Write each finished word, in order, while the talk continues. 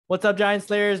What's up, Giant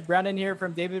Slayers? Brandon here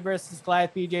from David versus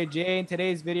Goliath BJJ. In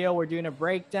today's video, we're doing a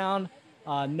breakdown,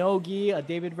 no gi, a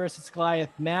David versus Goliath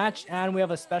match, and we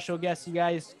have a special guest, you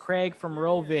guys, Craig from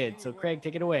Roll Vids. So, Craig,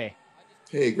 take it away.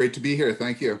 Hey, great to be here.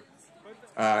 Thank you.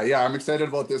 Yeah, I'm excited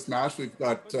about this match. We've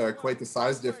got quite the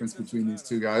size difference between these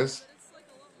two guys.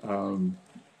 The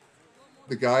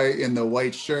guy in the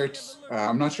white shirt,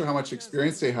 I'm not sure how much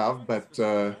experience they have,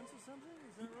 but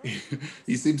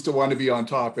he seems to want to be on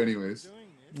top anyways.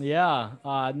 Yeah,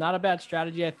 not a bad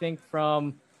strategy, I think,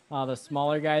 from the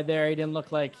smaller guy there. He didn't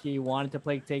look like he wanted to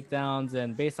play takedowns,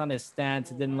 and based on his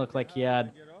stance, it didn't look like he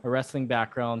had a wrestling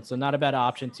background. So not a bad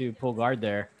option to pull guard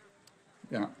there.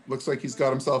 Yeah, looks like he's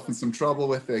got himself in some trouble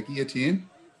with the guillotine.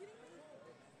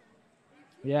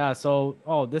 Yeah, so,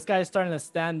 this guy is starting to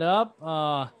stand up.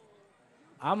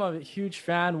 I'm a huge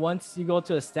fan. Once you go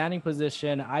to a standing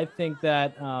position, I think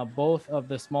that both of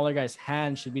the smaller guy's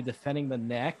hands should be defending the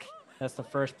neck. That's the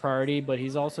first priority, but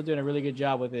he's also doing a really good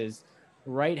job with his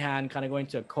right hand kind of going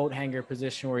to a coat hanger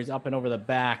position where he's up and over the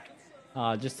back,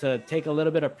 just to take a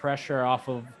little bit of pressure off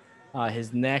of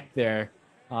his neck there.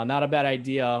 Not a bad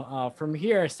idea. From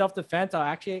here, self-defense, I'll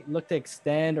actually look to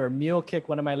extend or mule kick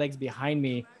one of my legs behind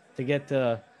me to get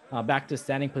to back to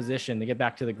standing position, to get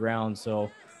back to the ground. So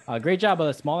great job of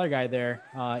the smaller guy there,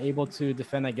 able to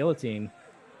defend that guillotine.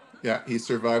 Yeah, he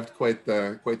survived quite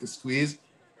the squeeze.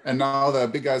 And now the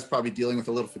big guy's probably dealing with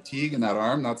a little fatigue in that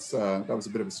arm. That was a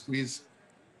bit of a squeeze.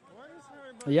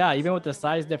 Yeah, even with the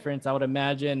size difference, I would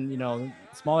imagine,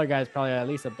 smaller guys probably at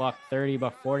least $130,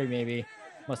 $140 maybe.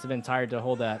 Must have been tired to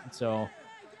hold that. So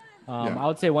Yeah. I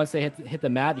would say once they hit the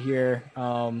mat here,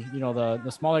 the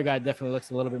smaller guy definitely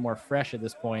looks a little bit more fresh at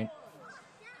this point.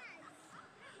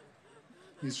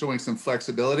 He's showing some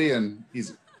flexibility and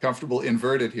he's comfortable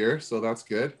inverted here, so that's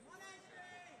good.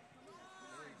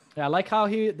 Yeah, I like how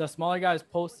the smaller guy is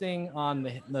posting on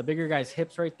the bigger guy's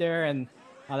hips right there. And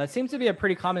that seems to be a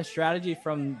pretty common strategy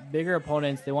from bigger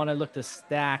opponents. They want to look to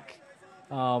stack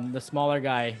the smaller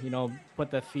guy,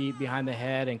 put the feet behind the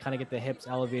head and kind of get the hips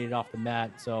elevated off the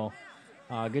mat. So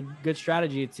good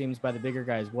strategy, it seems, by the bigger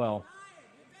guy as well.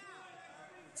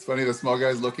 It's funny, the small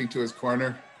guy's looking to his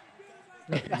corner.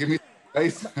 Give me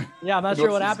space. Yeah, I'm not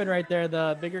sure what happened right there.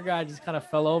 The bigger guy just kind of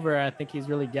fell over. I think he's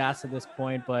really gassed at this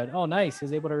point, but nice.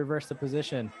 He's able to reverse the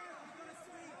position.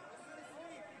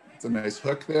 It's a nice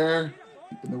hook there,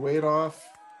 keeping the weight off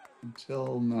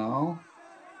until now.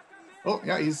 Oh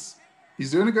yeah, he's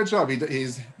doing a good job.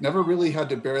 He's never really had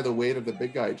to bear the weight of the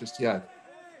big guy just yet.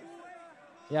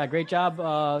 Yeah, great job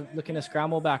looking to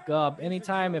scramble back up.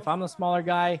 Anytime, if I'm the smaller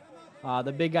guy,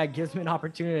 the big guy gives me an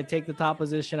opportunity to take the top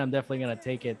position, I'm definitely going to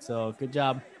take it. So good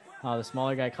job. The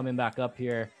smaller guy coming back up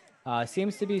here.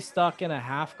 Seems to be stuck in a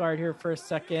half guard here for a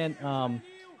second.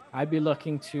 I'd be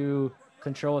looking to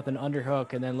control with an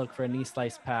underhook and then look for a knee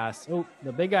slice pass. Oh,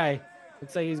 the big guy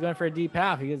looks like he's going for a deep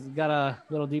half. He's got a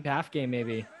little deep half game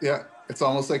maybe. Yeah, it's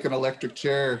almost like an electric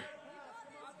chair.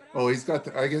 Oh,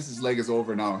 I guess his leg is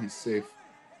over now. He's safe.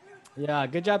 Yeah,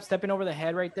 good job stepping over the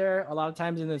head right there. A lot of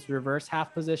times in this reverse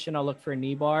half position, I'll look for a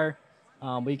knee bar.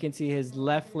 But you can see his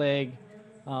left leg,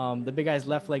 the big guy's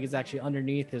left leg is actually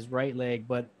underneath his right leg.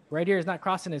 But right here is not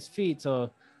crossing his feet.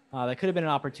 So that could have been an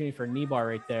opportunity for a knee bar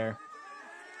right there.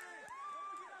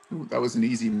 Ooh, that was an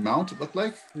easy mount, it looked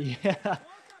like. Yeah,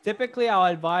 typically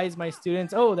I'll advise my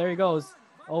students, there he goes,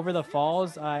 over the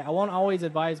falls. I won't always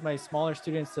advise my smaller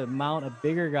students to mount a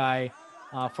bigger guy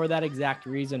for that exact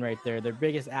reason right there. Their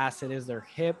biggest asset is their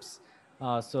hips.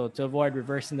 So to avoid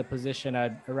reversing the position,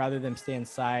 I'd rather them stay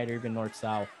inside or even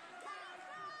north-south.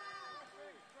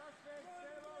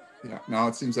 Yeah, now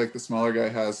it seems like the smaller guy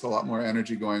has a lot more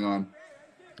energy going on.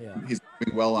 Yeah, he's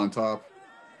doing well on top.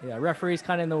 Yeah, referee's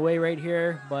kind of in the way right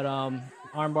here, but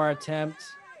armbar attempt.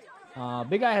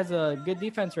 Big guy has a good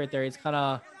defense right there. He's kind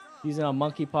of using a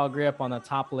monkey paw grip on the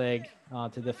top leg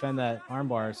to defend that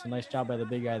armbar. So nice job by the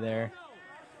big guy there.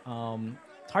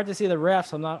 It's hard to see the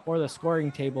refs or the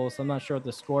scoring table, so I'm not sure what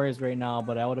the score is right now,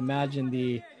 but I would imagine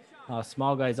the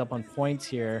small guy's up on points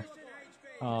here.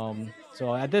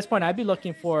 So at this point, I'd be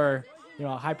looking for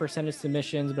high percentage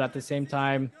submissions, but at the same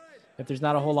time, if there's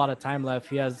not a whole lot of time left,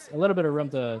 he has a little bit of room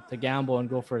to gamble and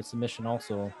go for a submission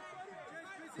also.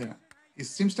 Yeah, he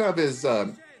seems to have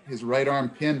his right arm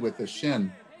pinned with the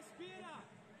shin,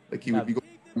 like he would be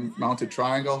going mounted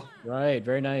triangle. Right,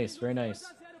 very nice, very nice.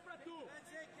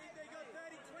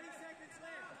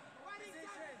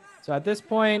 So at this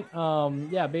point,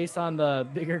 based on the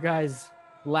bigger guy's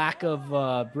lack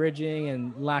of bridging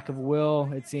and lack of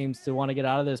will, it seems to want to get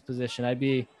out of this position. I'd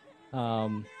be,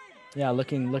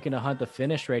 looking to hunt the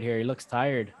finish right here. He looks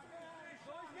tired.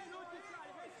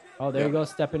 Oh, there Yeah. you go,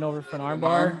 stepping over for an An armbar.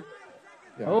 arm.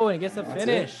 Yeah. Oh, and gets a That's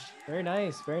finish. it. Very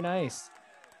nice, very nice.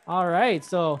 All right,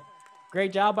 so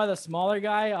great job by the smaller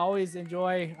guy. I always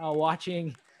enjoy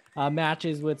watching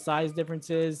matches with size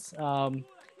differences.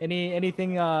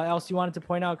 Anything else you wanted to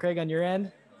point out, Craig, on your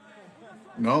end?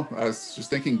 No, I was just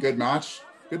thinking good match.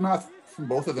 Good math from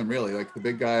both of them, really. Like the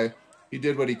big guy, he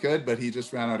did what he could, but he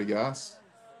just ran out of gas.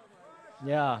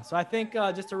 Yeah, so I think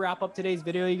just to wrap up today's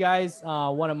video, you guys,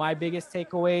 one of my biggest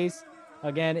takeaways,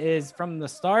 again, is from the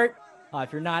start,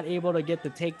 if you're not able to get the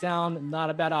takedown, not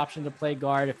a bad option to play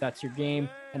guard if that's your game.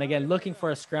 And again, looking for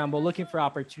a scramble, looking for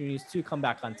opportunities to come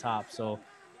back on top. So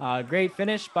great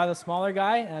finish by the smaller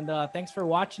guy. And thanks for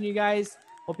watching, you guys.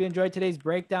 Hope you enjoyed today's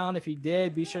breakdown. If you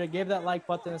did, be sure to give that like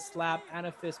button a slap and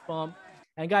a fist bump.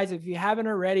 And guys, if you haven't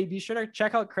already, be sure to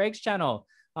check out Craig's channel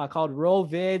called Roll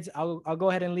Vids. I'll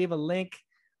go ahead and leave a link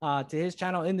to his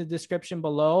channel in the description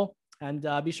below. And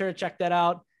be sure to check that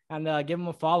out and give him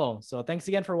a follow. So thanks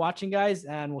again for watching, guys,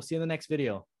 and we'll see you in the next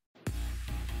video.